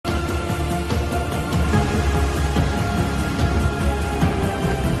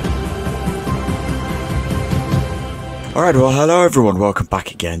Alright, well hello everyone, welcome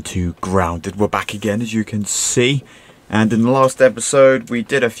back again to Grounded. We're back again as you can see, and in the last episode we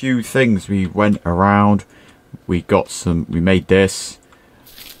did a few things. We went around, we made this,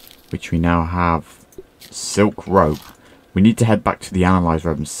 which we now have silk rope. We need to head back to the analyze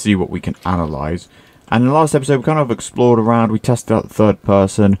room and see what we can analyze. And in the last episode we kind of explored around, we tested out the third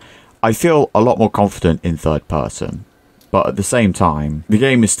person. I feel a lot more confident in third person, but at the same time, the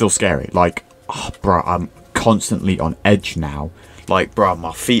game is still scary. Like, oh, bro, I'm constantly on edge now. Like, bro,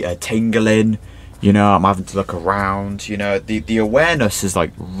 my feet are tingling, you know, I'm having to look around, you know, the awareness is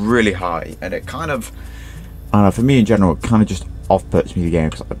like really high, and it kind of, I don't know, for me in general, it kind of just off-puts me the game,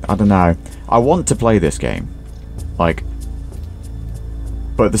 because I don't know, I want to play this game, like,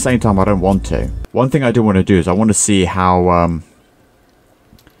 but at the same time I don't want to. One thing I do want to do is I want to see how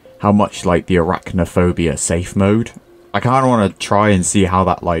much like the arachnophobia safe mode, I kind of want to try and see how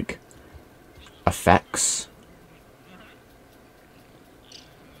that like affects,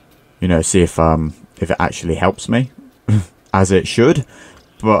 you know, see if it actually helps me as it should.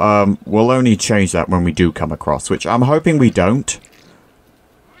 But we'll only change that when we do come across, which I'm hoping we don't.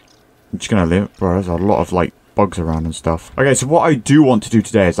 I'm just gonna live, bro, there's a lot of like bugs around and stuff. Okay, so what I do want to do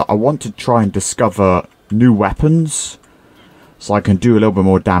today is that I want to try and discover new weapons so I can do a little bit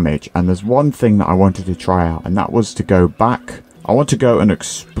more damage. And there's one thing that I wanted to try out, and that was to go back. I want to go and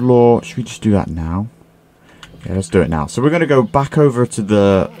explore. Should we just do that now? Yeah, let's do it now. So we're going to go back over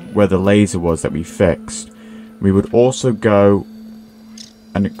to where the laser was that we fixed. We would also go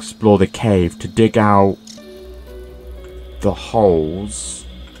and explore the cave to dig out the holes.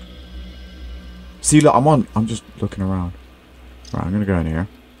 See, look, I'm just looking around. Right, I'm going to go in here.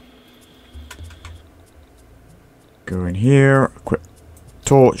 Go in here. Equip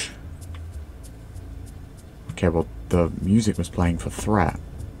torch. Okay, well, the music was playing for threat.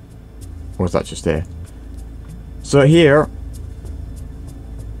 Or was that just here? So here,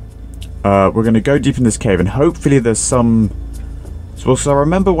 we're going to go deep in this cave, and hopefully there's some... So I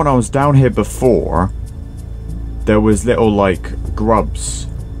remember when I was down here before, there was little, like, grubs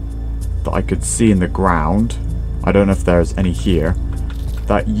that I could see in the ground. I don't know if there's any here.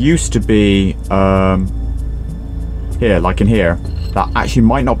 That used to be, here, like in here. That actually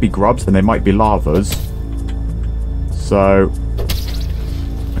might not be grubs, and they might be lavas. So,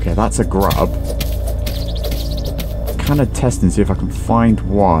 okay, that's a grub. Kind of test and see if I can find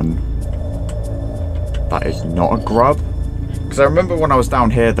one that is not a grub. Because I remember when I was down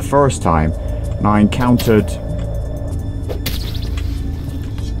here the first time, and I encountered...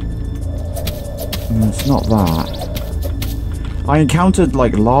 it's not that. I encountered,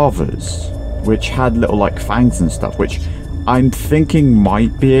 like, lavas, which had little, like, fangs and stuff, which I'm thinking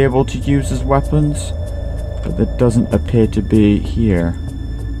might be able to use as weapons. But that doesn't appear to be here.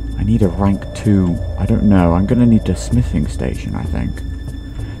 I need a rank 2. I don't know. I'm going to need a smithing station, I think.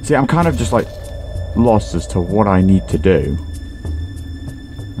 See, I'm kind of just, like, lost as to what I need to do.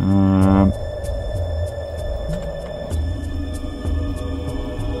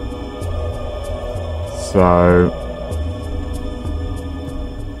 So...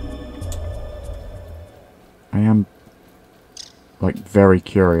 I am, like, very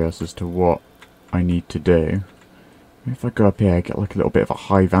curious as to what I need to do. If I go up here, I get like a little bit of a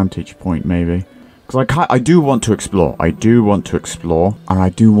high vantage point, maybe. Because I do want to explore. I do want to explore. And I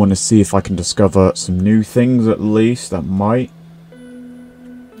do want to see if I can discover some new things, at least, that might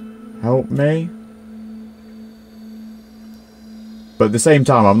help me. But at the same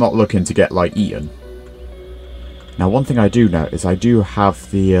time, I'm not looking to get, like, eaten. Now, one thing I do know is I do have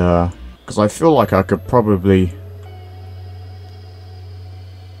the, because I feel like I could probably...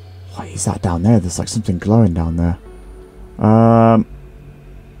 What is that down there? There's like something glowing down there.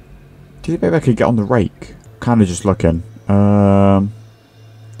 Do you think maybe I could get on the rake? Kind of just looking. Because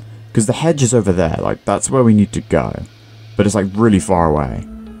the hedge is over there. Like, that's where we need to go. But it's like really far away.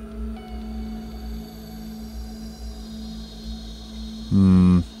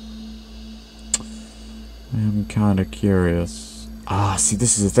 I'm kind of curious. Ah, see,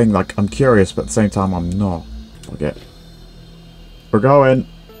 this is the thing. Like, I'm curious, but at the same time, I'm not. Okay. We're going.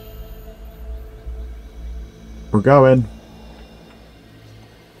 We're going.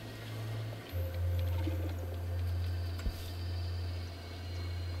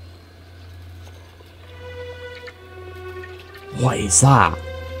 What is that? What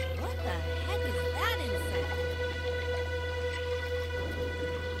the heck is that inside?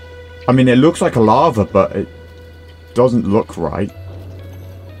 I mean, it looks like a lava, but it doesn't look right.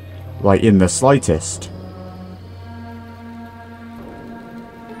 Like, in the slightest.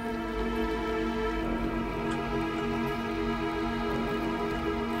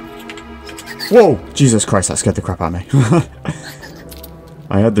 Whoa! Jesus Christ, that scared the crap out of me.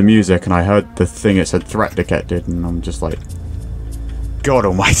 I heard the music and I heard the thing it said threat detected, and I'm just like, God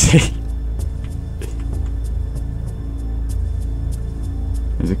almighty.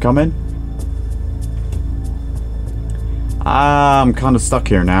 Is it coming? I'm kind of stuck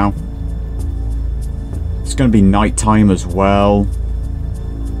here now. It's going to be night time as well.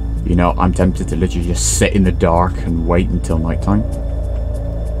 You know, I'm tempted to literally just sit in the dark and wait until night time.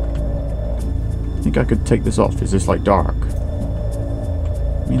 I think I could take this off. Is this like dark?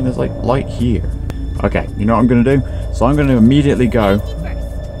 I mean, there's like light here. Okay, you know what I'm going to do? So I'm going to immediately go.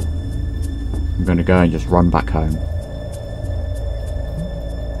 I'm going to go and just run back home.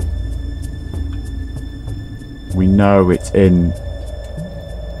 We know it's in...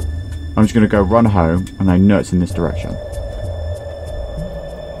 I'm just going to go run home, and I know it's in this direction.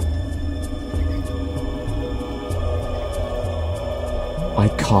 I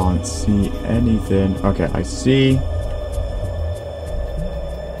can't see anything. Okay, I see...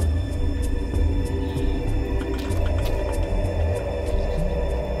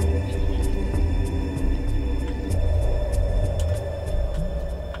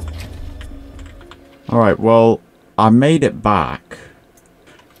 Alright, well, I made it back.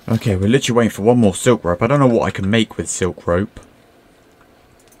 Okay, we're literally waiting for one more silk rope. I don't know what I can make with silk rope.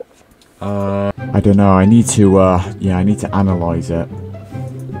 I don't know. I need to, yeah, I need to analyze it.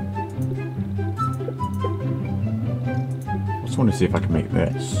 I just want to see if I can make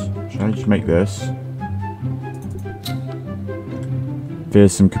this. Should I just make this?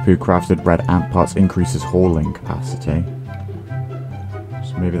 Fearsome Kapoo crafted red ant parts increases hauling capacity.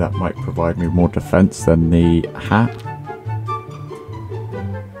 So maybe that might provide me more defense than the hat.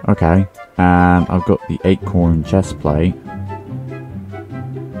 Okay, and I've got the acorn chest plate,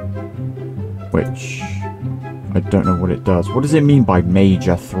 which I don't know what it does. What does it mean by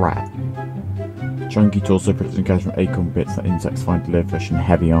major threat? Chunky tools also protects and from acorn bits that insects find to live fish in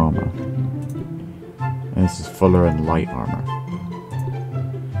heavy armor. And this is fuller and light armor.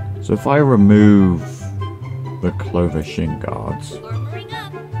 So if I remove the clover shin guards,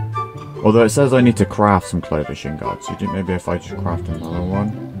 although it says I need to craft some clover shin guards, so you think maybe if I just craft another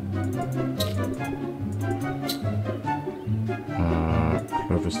one?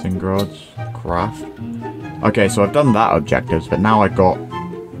 Clover shin guards, craft. Okay, so I've done that objectives, but now I've got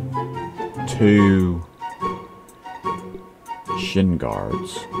 2 shin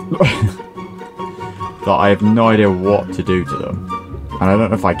guards that I have no idea what to do to them. And I don't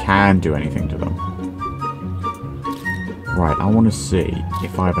know if I can do anything to them. Right, I want to see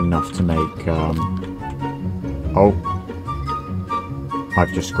if I have enough to make, oh.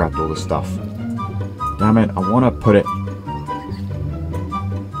 I've just grabbed all the stuff. Damn it, I want to put it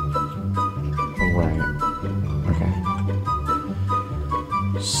away. Okay.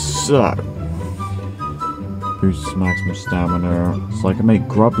 So. Boosts maximum stamina. So I can make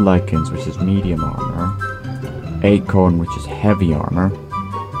grub leggings, which is medium armor. Acorn, which is heavy armor.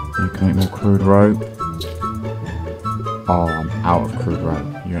 You can make more crude rope. Oh, I'm out of crude rope.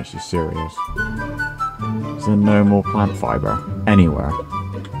 You're actually serious. Is there no more plant fiber anywhere?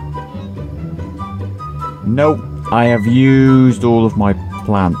 Nope. I have used all of my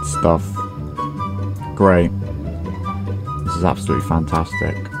plant stuff. Great. This is absolutely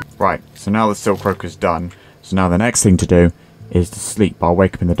fantastic. Right, so now the silk rope is done. So now the next thing to do is to sleep. I'll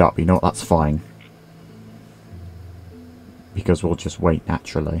wake up in the dark, but you know what? That's fine. Because we'll just wait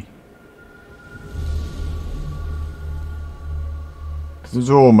naturally. Because it's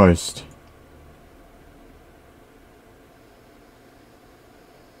almost...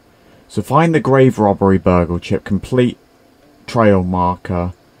 So find the grave robbery burgle chip. Complete trail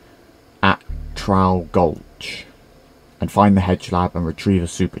marker at Trowel Gulch. And find the hedge lab and retrieve a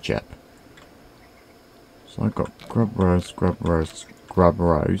super chip. So I've got grub roast, grub roast, grub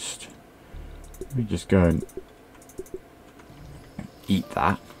roast. Let me just go and eat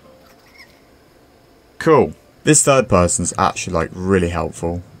that. Cool. This third person's actually like really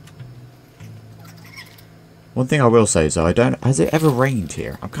helpful. One thing I will say is though, has it ever rained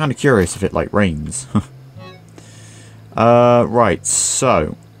here? I'm kind of curious if it like rains. Right,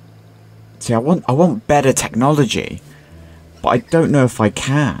 so see, I want better technology, but I don't know if I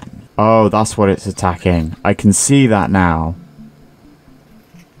can. Oh, that's what it's attacking. I can see that now.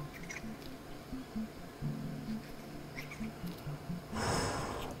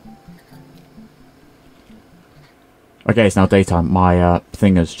 Okay, it's now daytime. My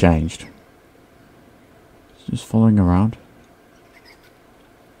thing has changed. It's just following around.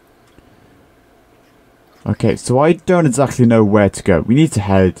 Okay, so I don't exactly know where to go. We need to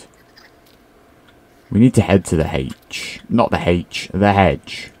head... We need to head to the H. Not the H, the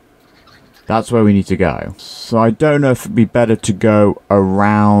hedge. That's where we need to go. So I don't know if it'd be better to go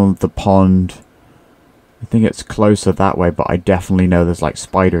around the pond. I think it's closer that way, but I definitely know there's like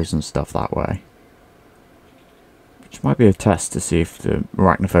spiders and stuff that way. Which might be a test to see if the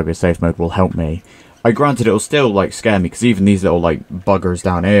Arachnophobia safe mode will help me. Granted, it'll still like scare me, because even these little like buggers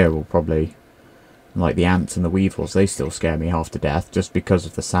down here will probably, like the ants and the weevils, they still scare me half to death just because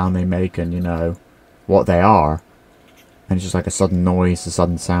of the sound they make and, you know, what they are. And it's just like a sudden noise, a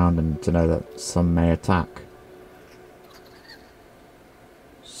sudden sound, and to know that some may attack.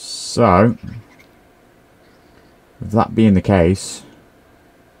 So, with that being the case...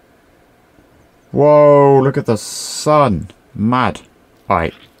 Whoa, look at the sun. Mad.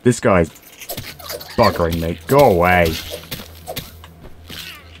 Alright, this guy's buggering me. Go away.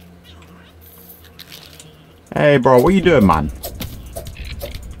 Hey, bro, what you doing, man?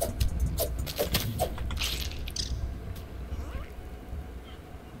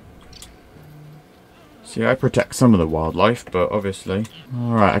 See, I protect some of the wildlife, but obviously...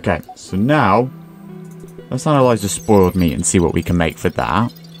 Alright, okay. So now, let's analyze the spoiled meat and see what we can make for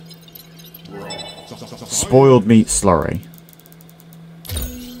that. Spoiled meat slurry.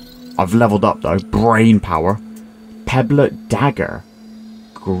 I've leveled up, though. Brain power. Pebblet dagger.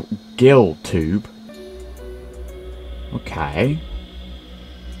 Gill tube. Okay.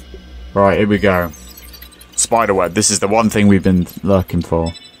 Right, here we go. Spiderweb. This is the one thing we've been looking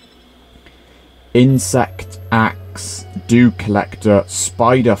for. Insect axe, dew collector,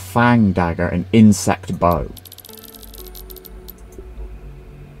 spider fang dagger, and insect bow.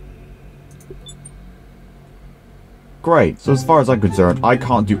 Great. So as far as I'm concerned, I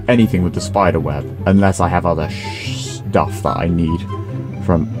can't do anything with the spider web unless I have other stuff that I need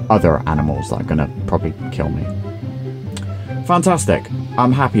from other animals that are going to probably kill me. Fantastic.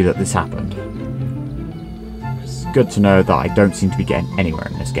 I'm happy that this happened. It's good to know that I don't seem to be getting anywhere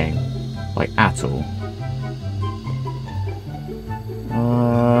in this game. Like, at all.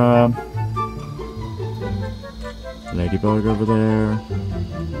 Ladybug over there.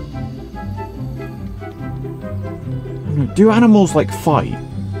 I don't know, do animals, like, fight?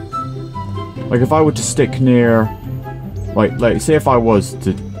 Like, if I were to stick near... Like, say if I was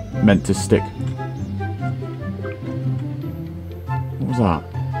meant to stick... What was that?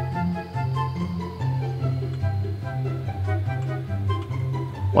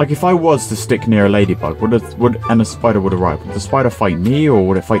 Like, if I was to stick near a ladybug, and a spider would arrive, would the spider fight me, or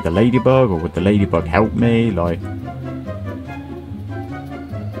would it fight the ladybug, or would the ladybug help me? Like,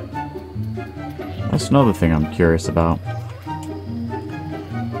 that's another thing I'm curious about.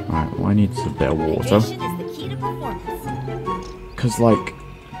 Alright, well, I need a bit of water. Because, like,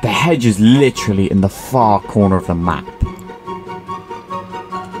 the hedge is literally in the far corner of the map.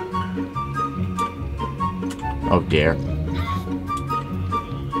 Oh dear.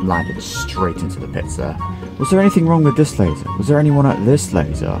 Landed straight into the pits there. Was there anything wrong with this laser? Was there anyone at this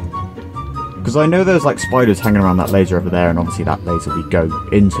laser? Because I know there's like spiders hanging around that laser over there, and obviously that laser we go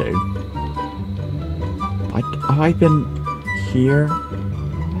into. Have I been here?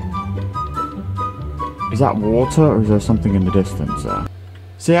 Is that water, or is there something in the distance there?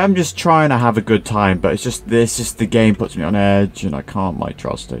 See, I'm just trying to have a good time, but it's just the game puts me on edge, and I can't like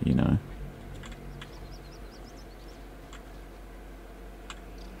trust it, you know.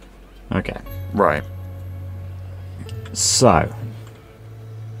 Okay, right. So,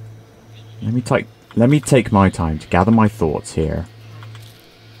 let me take my time to gather my thoughts here.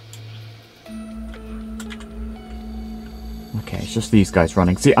 Okay, it's just these guys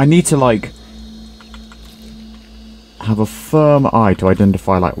running. See, I need to like have a firm eye to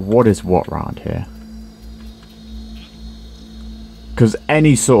identify like what is what around here. Because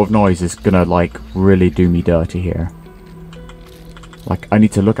any sort of noise is gonna like really do me dirty here. Like, I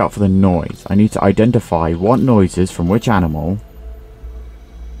need to look out for the noise. I need to identify what noises from which animal.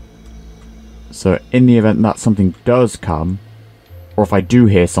 So, in the event that something does come, or if I do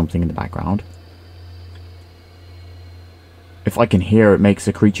hear something in the background, if I can hear it makes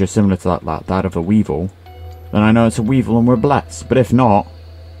a creature similar to that of a weevil, then I know it's a weevil and we're blessed. But if not,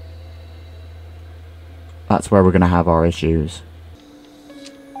 that's where we're going to have our issues.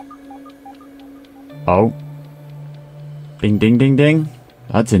 Oh. Ding, ding, ding, ding.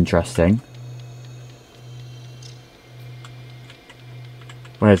 That's interesting.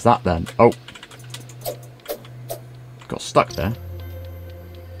 Where's that then? Oh. Got stuck there.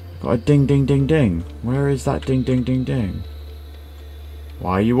 Got a ding, ding, ding, ding. Where is that ding, ding, ding, ding?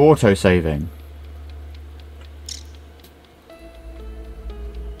 Why are you auto-saving?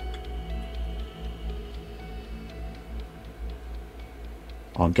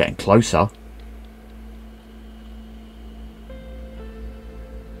 Oh, I'm getting closer.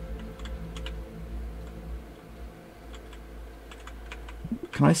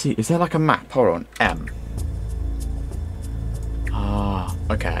 Can I see? Is there like a map? Hold on. M. Ah,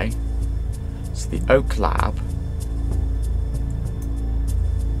 okay. It's the Oak Lab.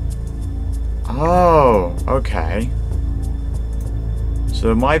 Oh, okay.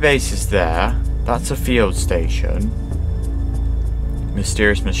 So my base is there. That's a field station.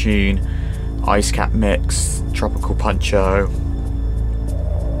 Mysterious Machine. Ice Cap Mix. Tropical Puncho.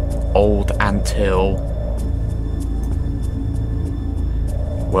 Old Anthill.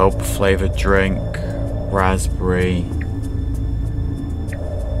 Whelp Flavored Drink. Raspberry.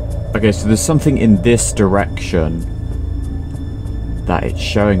 Okay, so there's something in this direction that it's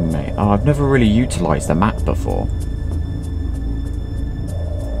showing me. Oh, I've never really utilised the map before.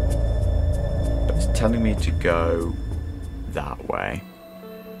 But it's telling me to go that way.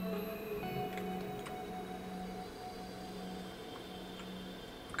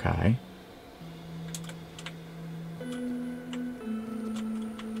 Okay.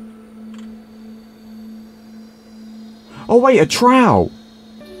 Oh wait, a trout!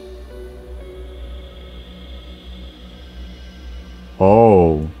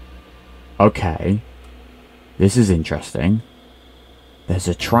 Oh. Okay. This is interesting. There's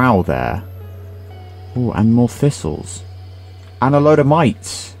a trowel there. Oh, and more thistles. And a load of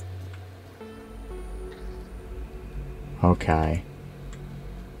mites. Okay.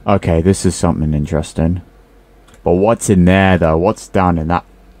 Okay, this is something interesting. But what's in there, though? What's down in that?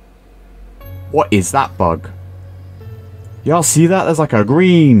 What is that bug? Y'all see that? There's like a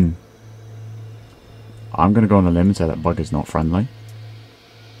green. I'm going to go on the limb and say that bug is not friendly.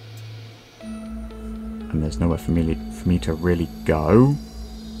 And there's nowhere for me to really go.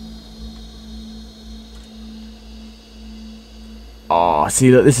 Oh,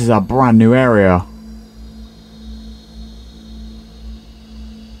 see, look, this is a brand new area.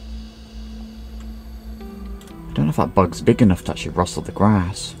 I don't know if that bug's big enough to actually rustle the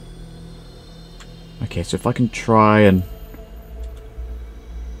grass. Okay, so if I can try and...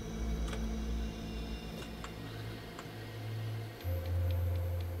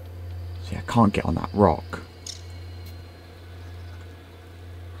 See, I can't get on that rock.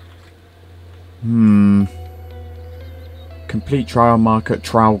 Complete trial marker,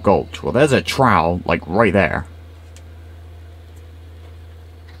 Trowel Gulch. Well, there's a trowel, like, right there.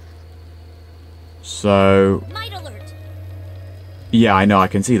 So... Mite alert. Yeah, I know, I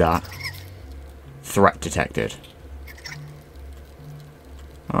can see that. Threat detected.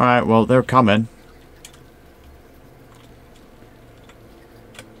 Alright, well, they're coming.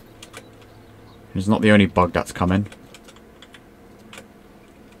 It's not the only bug that's coming.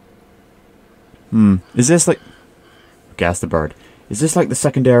 Is this like... Okay, that's the bird. Is this like the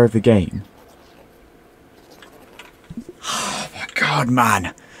second area of the game? Oh my god,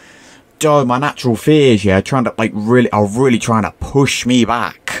 man. Dude, my natural fears, yeah, trying to, like, are really trying to push me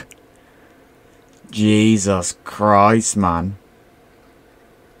back. Jesus Christ, man.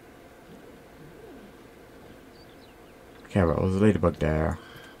 Okay, well, there's a ladybug there.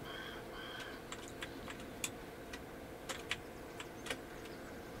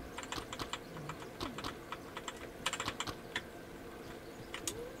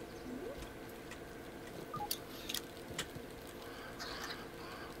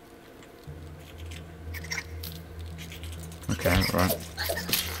 Okay, right.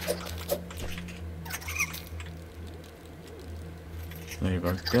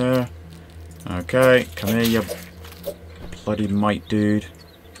 Ladybug there. Okay, come here, you bloody mite dude.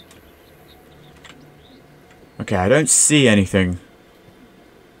 Okay, I don't see anything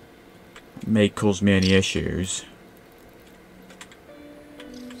that may cause me any issues.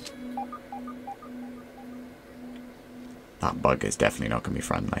 That bug is definitely not going to be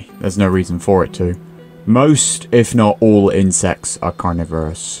friendly. There's no reason for it to. Most, if not all, insects are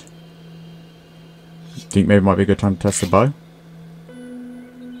carnivorous. Think maybe it might be a good time to test the bow?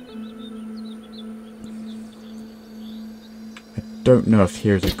 I don't know if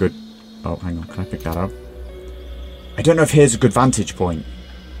here's a good... Oh, hang on, can I pick that up? I don't know if here's a good vantage point.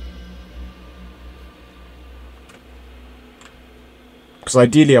 Because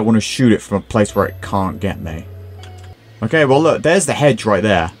ideally I want to shoot it from a place where it can't get me. Okay, well look, there's the hedge right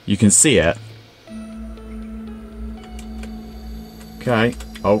there. You can see it. Okay.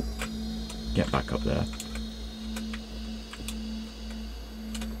 Oh. Get back up there.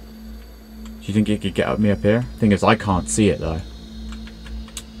 Do you think it could get me up here? Thing is, I can't see it though.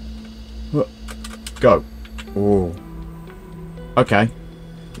 Go. Oh. Okay.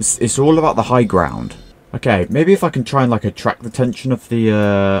 It's all about the high ground. Okay, maybe if I can try and like attract the attention of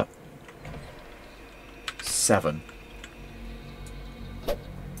the 7.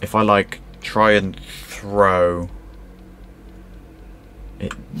 If I like try and throw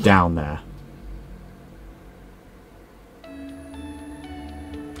it down there.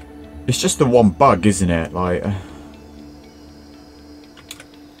 It's just the one bug, isn't it? Like...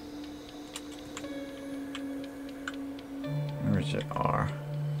 where is it? R.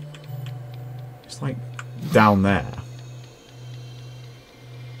 It's like down there.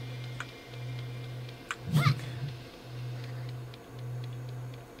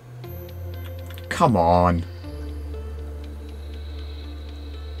 Come on.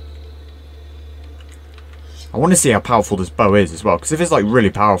 I want to see how powerful this bow is as well, because if it's like really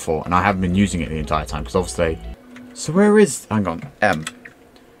powerful and I haven't been using it the entire time, because obviously... So where is... hang on. M.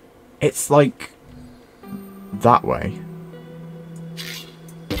 It's like... that way.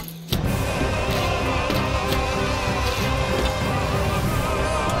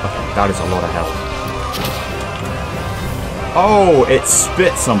 Okay, that is a lot of health. Oh, it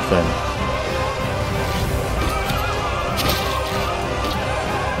spit something.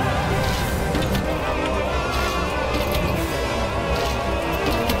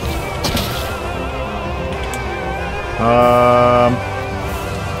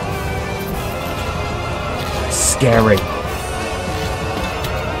 Scary.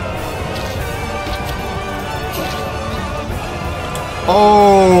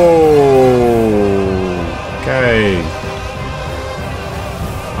 Oh, okay.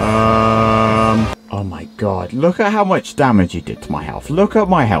 Oh my god, look at how much damage he did to my health. Look at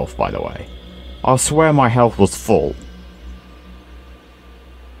my health, by the way. I swear my health was full.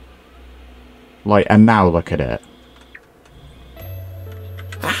 Like, and now look at it.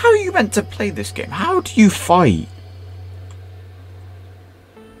 How are you meant to play this game? How do you fight?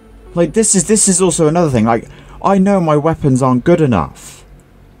 Like, this is also another thing. Like, I know my weapons aren't good enough.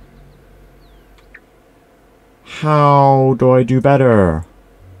 How do I do better?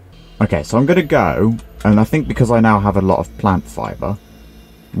 Okay, so I'm going to go, and I think because I now have a lot of plant fiber,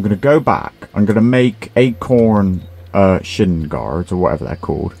 I'm going to go back. I'm going to make acorn shin guards, or whatever they're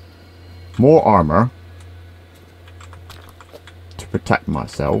called. More armor. To protect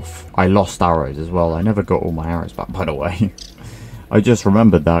myself. I lost arrows as well. I never got all my arrows back, by the way. I just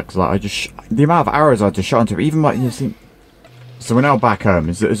remembered that, because like, the amount of arrows I just shot into, even like, you see... So we're now back home.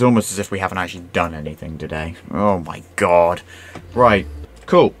 It's almost as if we haven't actually done anything today. Oh my god. Right.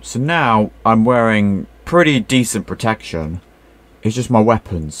 Cool. So now I'm wearing pretty decent protection. It's just my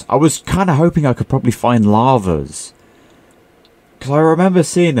weapons. I was kind of hoping I could probably find lavas. Because I remember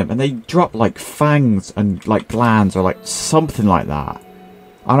seeing them and they drop like fangs and like glands or like something like that.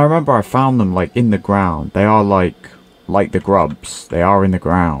 And I remember I found them like in the ground. They are like the grubs. They are in the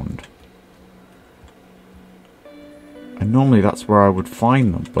ground. And normally that's where I would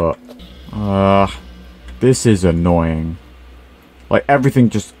find them, but... this is annoying. Like, everything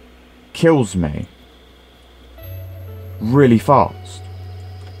just kills me. Really fast.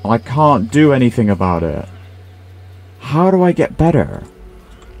 I can't do anything about it. How do I get better?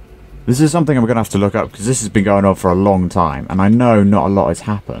 This is something I'm going to have to look up, because this has been going on for a long time, and I know not a lot has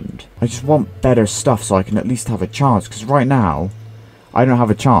happened. I just want better stuff so I can at least have a chance, because right now, I don't have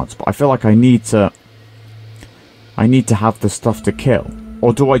a chance, but I feel like I need to have the stuff to kill.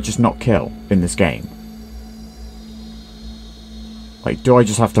 Or do I just not kill in this game? Like, do I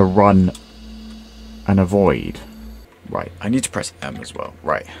just have to run and avoid? Right, I need to press M as well.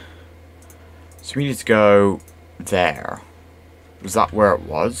 Right. So we need to go there. Was that where it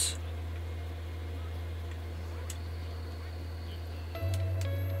was?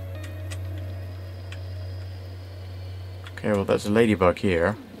 Okay, well there's a ladybug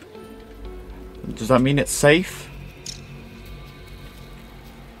here. Does that mean it's safe?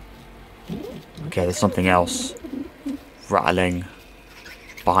 Okay, there's something else rattling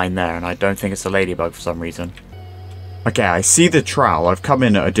behind there, and I don't think it's a ladybug for some reason. Okay, I see the trowel. I've come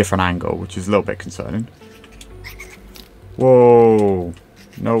in at a different angle, which is a little bit concerning. Whoa.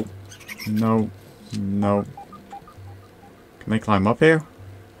 No. No. No. Can they climb up here?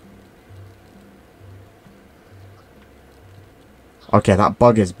 Okay, that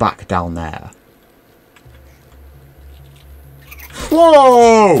bug is back down there.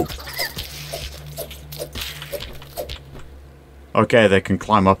 Whoa! Okay, they can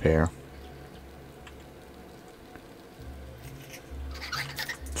climb up here.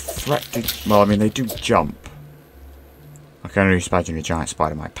 Well, I mean, they do jump. I can only imagine a giant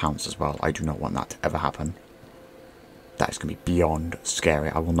spider might pounce as well. I do not want that to ever happen. That is going to be beyond scary.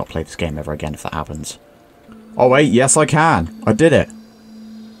 I will not play this game ever again if that happens. Oh, wait. Yes, I can. I did it.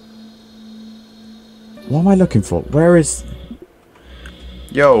 What am I looking for? Where is...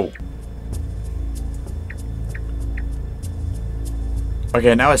 Yo.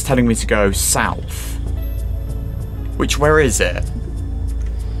 Okay, now it's telling me to go south. Where is it?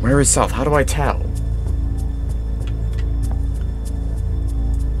 Where is south? How do I tell?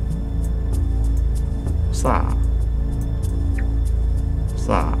 What's that? What's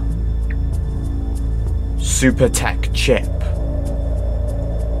that? Super Tech chip.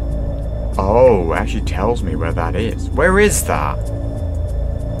 Oh, it actually tells me where that is. Where is that?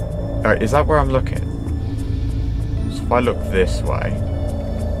 Is that where I'm looking? So if I look this way...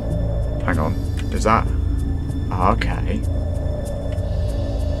 Hang on. Is that... Okay.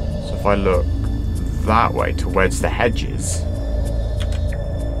 So if I look that way towards the hedges...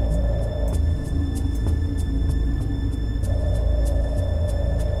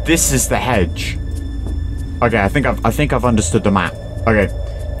 This is the hedge. Okay, I think I've understood the map. Okay.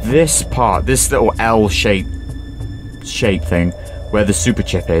 This part, this little L shape thing where the super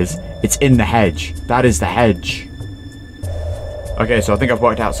chip is, it's in the hedge. That is the hedge. Okay, so I think I've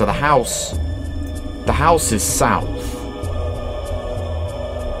worked out. So the house is south.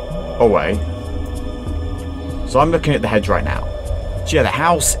 Oh wait. So I'm looking at the hedge right now. So yeah, the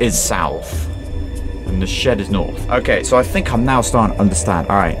house is south and the shed is north. Okay, so I think I'm now starting to understand.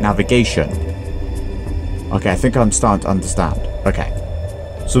 All right, navigation. Okay, I think I'm starting to understand. Okay.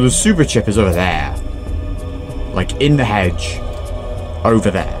 So the super chip is over there. Like, in the hedge.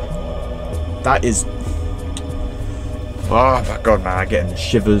 Over there. That is... Oh my god, man. I'm getting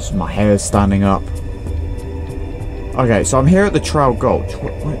shivers. My hair's standing up. Okay, so I'm here at the Trail Gulch.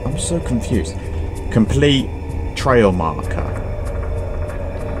 Wait, I'm so confused. Complete trail marker.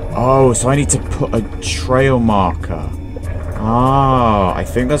 Oh, so I need to put a trail marker. Ah, I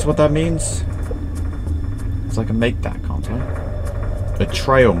think that's what that means. So I can make that, can't I? A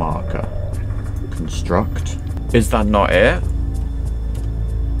trail marker. Construct. Is that not it?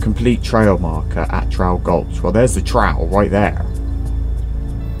 Complete trail marker at Trail Gulch. Well, there's the trail right there.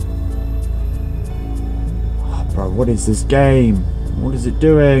 Oh, bro, what is this game? What is it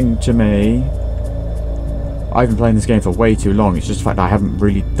doing to me? I've been playing this game for way too long. It's just the fact that I haven't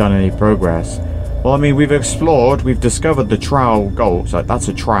really done any progress. Well, I mean, we've explored. We've discovered the Trail Gulch. Like, that's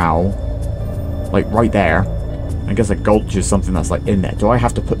a trail. Like, right there. I guess a gulch is something that's like in there. Do I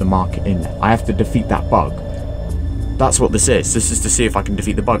have to put the marker in there? I have to defeat that bug. That's what this is. This is to see if I can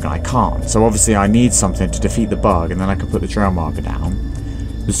defeat the bug, and I can't. So obviously I need something to defeat the bug, and then I can put the trail marker down.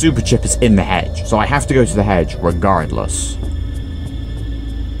 The super chip is in the hedge, so I have to go to the hedge regardless.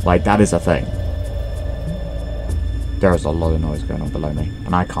 Like, that is a thing. There is a lot of noise going on below me,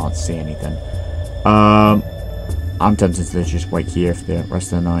 and I can't see anything. I'm tempted to just wait here for the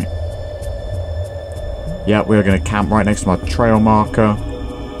rest of the night. Yeah, we're going to camp right next to my trail marker.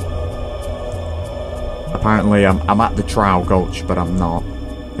 Apparently, I'm at the Trail Gulch, but I'm not.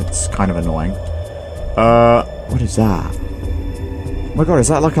 It's kind of annoying. What is that? Oh my god, is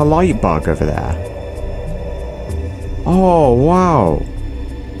that like a light bug over there? Oh, wow.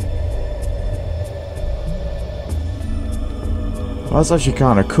 Well, that's actually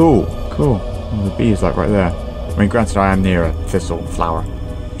kind of cool. Cool. Oh, the bee is like right there. I mean, granted, I am near a thistle flower.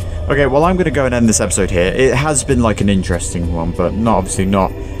 Okay, well, I'm going to go and end this episode here. It has been like an interesting one, but not obviously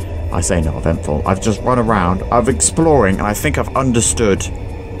not, I say not eventful. I've just run around, I've exploring, and I think I've understood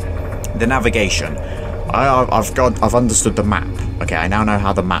the navigation. I've understood the map. Okay, I now know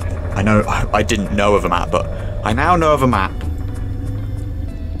how the map, I didn't know of a map, but I now know of a map.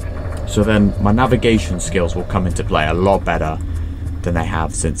 So then my navigation skills will come into play a lot better than they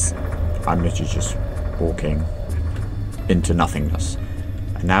have since I'm literally just walking into nothingness.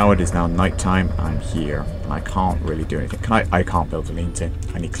 And now it is now nighttime, and I'm here, and I can't really do anything. I can't build a lean-to.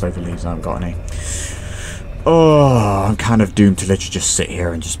 I need clover leaves, I haven't got any. Oh, I'm kind of doomed to literally just sit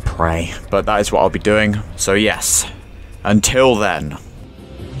here and just pray. But that is what I'll be doing. So yes, until then.